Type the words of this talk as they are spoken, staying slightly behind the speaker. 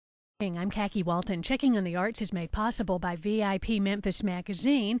I'm Khaki Walton. Checking on the Arts is made possible by VIP Memphis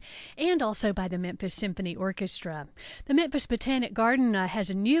Magazine and also by the Memphis Symphony Orchestra. The Memphis Botanic Garden has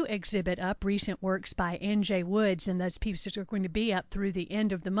a new exhibit up, recent works by N.J. Woods, and those pieces are going to be up through the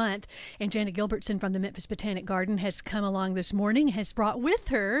end of the month. And Jana Gilbertson from the Memphis Botanic Garden has come along this morning, has brought with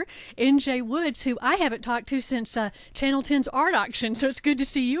her N.J. Woods, who I haven't talked to since Channel 10's art auction, so it's good to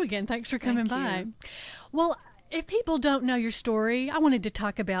see you again. Thanks for coming by. Well, if people don't know your story, I wanted to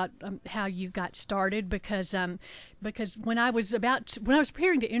talk about how you got started because when I was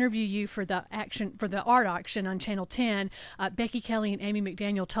preparing to interview you for the art auction on Channel 10, Becky Kelly and Amy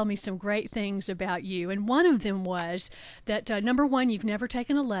McDaniel told me some great things about you, and one of them was that number one, you've never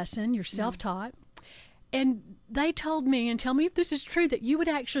taken a lesson, you're self-taught. And they told me, and tell me if this is true, that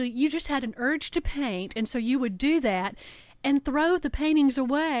you just had an urge to paint, and so you would do that and throw the paintings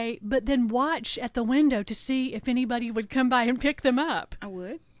away, but then watch at the window to see if anybody would come by and pick them up. I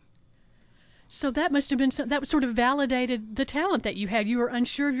would. So that must have been that sort of validated the talent that you had. You were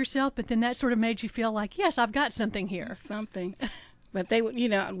unsure of yourself, but then that sort of made you feel like, yes, I've got something here. Something. But they would,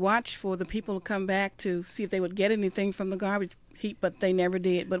 watch for the people to come back to see if they would get anything from the garbage heap, but they never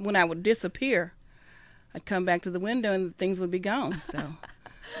did. But when I would disappear, I'd come back to the window and things would be gone. So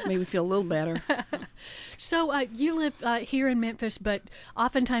made me feel a little better. So you live here in Memphis, but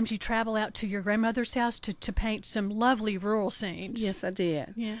oftentimes you travel out to your grandmother's house to paint some lovely rural scenes. Yes, I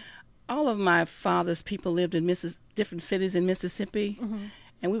did. Yeah. All of my father's people lived in different cities in Mississippi,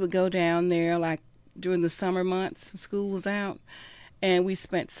 and we would go down there like during the summer months when school was out, and we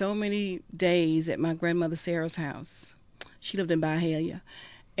spent so many days at my grandmother Sarah's house. She lived in Byhalia,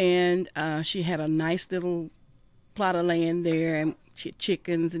 and she had a nice little plot of land there, and she had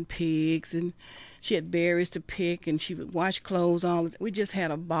chickens and pigs, and she had berries to pick, and she would wash clothes. We just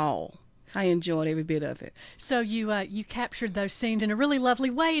had a ball. I enjoyed every bit of it. So you captured those scenes in a really lovely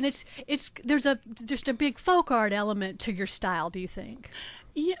way, and there's just a big folk art element to your style. Do you think?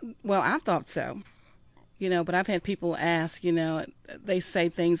 Yeah, well, I thought so. But I've had people ask. They say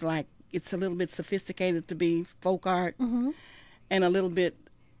things like it's a little bit sophisticated to be folk art, and a little bit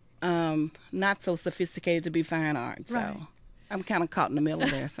not so sophisticated to be fine art. So. Right. I'm kind of caught in the middle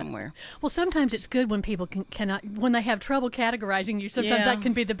there somewhere. Well, sometimes it's good when people cannot, when they have trouble categorizing you. Sometimes that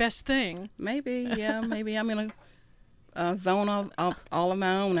can be the best thing. Maybe, yeah, maybe I'm in a zone of all of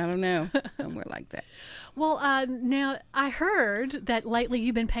my own. I don't know, somewhere like that. Well, now I heard that lately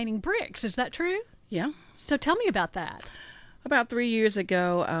you've been painting bricks. Is that true? Yeah. So tell me about that. About 3 years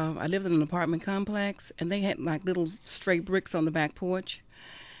ago, I lived in an apartment complex, and they had like little straight bricks on the back porch.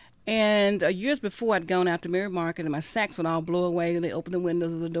 And years before, I'd gone out to Mary Market, and my sacks would all blow away, and they opened the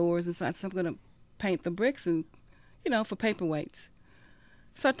windows of the doors, and so I said, I'm going to paint the bricks and, for paperweights.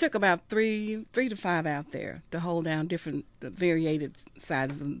 So I took about three to five out there to hold down different variated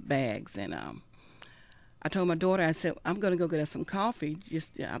sizes of bags. And I told my daughter, I said, I'm going to go get us some coffee.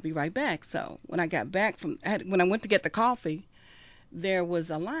 I'll be right back. So when I got back when I went to get the coffee, there was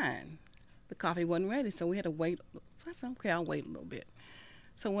a line. The coffee wasn't ready, so we had to wait. So I said, okay, I'll wait a little bit.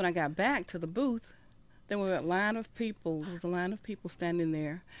 So when I got back to the booth, there was a line of people. There was a line of people standing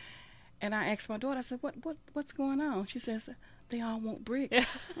there, and I asked my daughter. I said, "What's going on?" She says, "They all want bricks."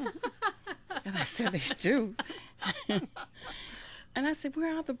 And I said, "They do." And I said,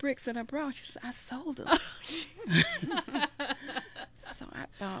 "Where are the bricks that I brought?" She said, "I sold them." So I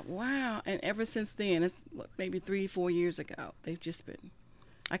thought, wow. And ever since then, it's maybe 3-4 years ago, they've just been.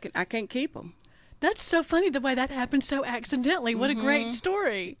 I can't keep them. That's so funny the way that happened so accidentally. What a great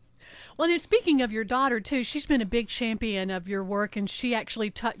story. Well, and speaking of your daughter, too, she's been a big champion of your work, and she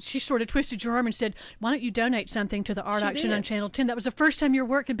actually she sort of twisted your arm and said, why don't you donate something to the art auction on Channel 10? That was the first time your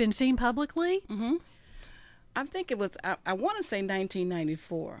work had been seen publicly? I think it was, I want to say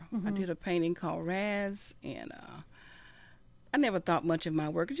 1994. I did a painting called Raz, and I never thought much of my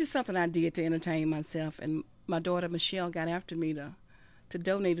work. It's just something I did to entertain myself, and my daughter, Michelle, got after me to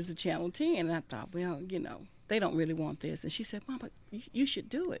donate it to Channel 10, and I thought, well, they don't really want this. And she said, Mama, you should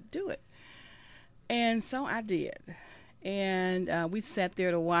do it. And so I did. And we sat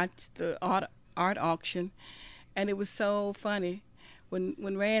there to watch the art auction, and it was so funny.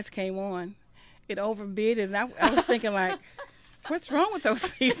 When Raz came on, it overbid it, and I was thinking, like, what's wrong with those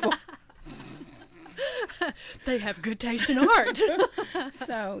people? They have good taste in art.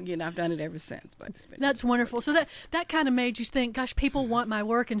 So, I've done it ever since. But it's been That's wonderful. So that kind of made you think, gosh, people want my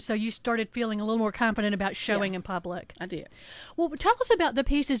work, and so you started feeling a little more confident about showing in public. I did. Well, tell us about the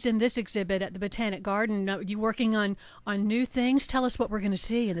pieces in this exhibit at the Botanic Garden. Are you working on new things? Tell us what we're going to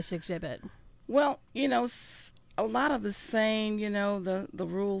see in this exhibit. Well, a lot of the same, the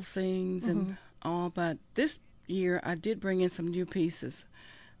rural scenes and all, but this year I did bring in some new pieces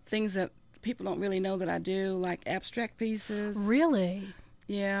things that people don't really know that I do, like abstract pieces. Really?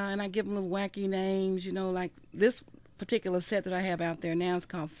 Yeah, and I give them little wacky names, you know, like this particular set that I have out there now is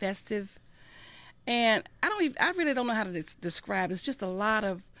called Festive. And I really don't know how to describe it. It's just a lot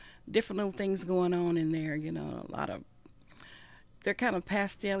of different little things going on in there, you know, they're kind of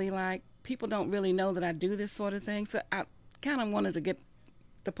pastel-y like. People don't really know that I do this sort of thing, so I kind of wanted to get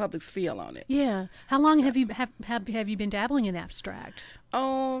the public's feel on it. Yeah. How long have you been dabbling in abstract?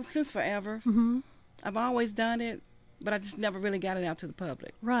 Oh, since forever. Mm-hmm. I've always done it, but I just never really got it out to the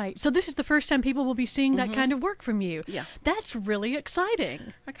public. Right. So this is the first time people will be seeing that kind of work from you. Yeah. That's really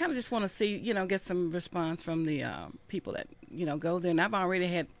exciting. I kind of just want to see, you know, get some response from the people that, you know, go there. And I've already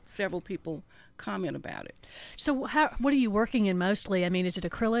had several people comment about it. So what are you working in mostly? I mean, is it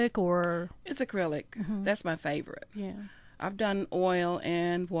acrylic or? It's acrylic. That's my favorite. Yeah. I've done oil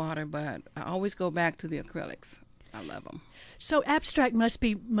and water, but I always go back to the acrylics. I love them. So abstract must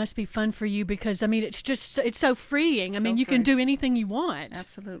be fun for you because I mean it's so freeing. I mean you free. can do anything you want.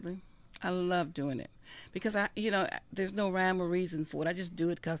 Absolutely. I love doing it because there's no rhyme or reason for it. I just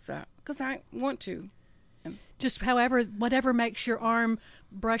do it because I want to. Just whatever makes your arm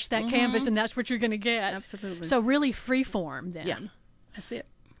brush that canvas, and that's what you're going to get. Absolutely. So really free form then. Yeah, that's it.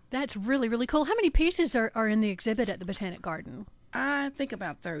 That's really, really cool. How many pieces are in the exhibit at the Botanic Garden? I think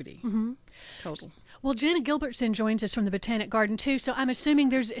about 30 total. Well, Janet Gilbertson joins us from the Botanic Garden too, so I'm assuming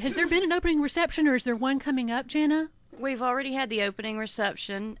has there been an opening reception or is there one coming up, Jana? We've already had the opening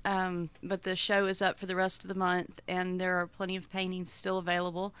reception, but the show is up for the rest of the month, and there are plenty of paintings still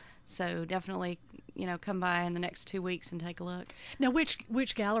available. So definitely, come by in the next 2 weeks and take a look. Now, which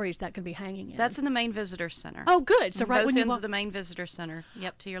gallery is that going to be hanging in? That's in the main visitor center. Oh, good. So right both when you ends of the main visitor center.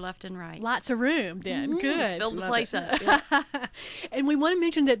 Yep, to your left and right. Lots of room then. Good. Just filled the place up. And we want to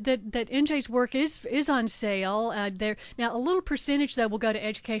mention that NJ's work is on sale. There now a little percentage though will go to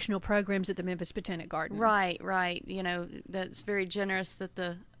educational programs at the Memphis Botanic Garden. Right. That's very generous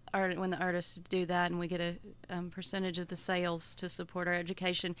that when the artists do that, and we get a percentage of the sales to support our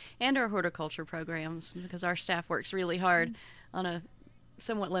education and our horticulture programs because our staff works really hard on a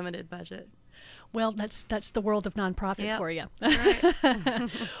somewhat limited budget. Well, that's the world of nonprofit for you. Right.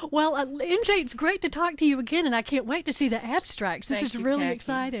 Well, NJ, it's great to talk to you again, and I can't wait to see the abstracts. This is really Kathy.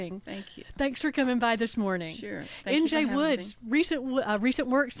 exciting. Thank you. Thanks for coming by this morning. Sure. Thank you for NJ having Woods, me. recent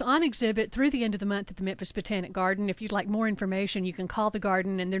works on exhibit through the end of the month at the Memphis Botanic Garden. If you'd like more information, you can call the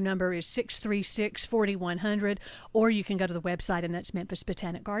garden, and their number is 636-4100, or you can go to the website, and that's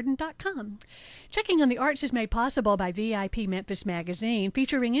memphisbotanicgarden.com. Checking on the Arts is made possible by VIP Memphis Magazine,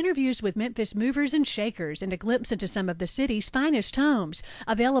 featuring interviews with Memphis movers and shakers and a glimpse into some of the city's finest homes.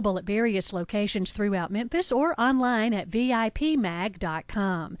 Available at various locations throughout Memphis or online at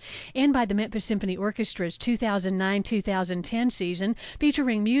VIPmag.com. And by the Memphis Symphony Orchestra's 2009-2010 season,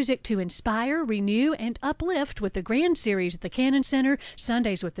 featuring music to inspire, renew, and uplift with the Grand Series at the Cannon Center,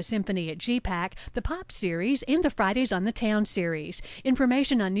 Sundays with the Symphony at GPAC, the Pop Series, and the Fridays on the Town Series.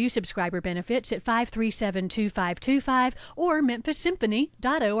 Information on new subscriber benefits at 537-2525 or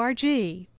memphisSymphony.org.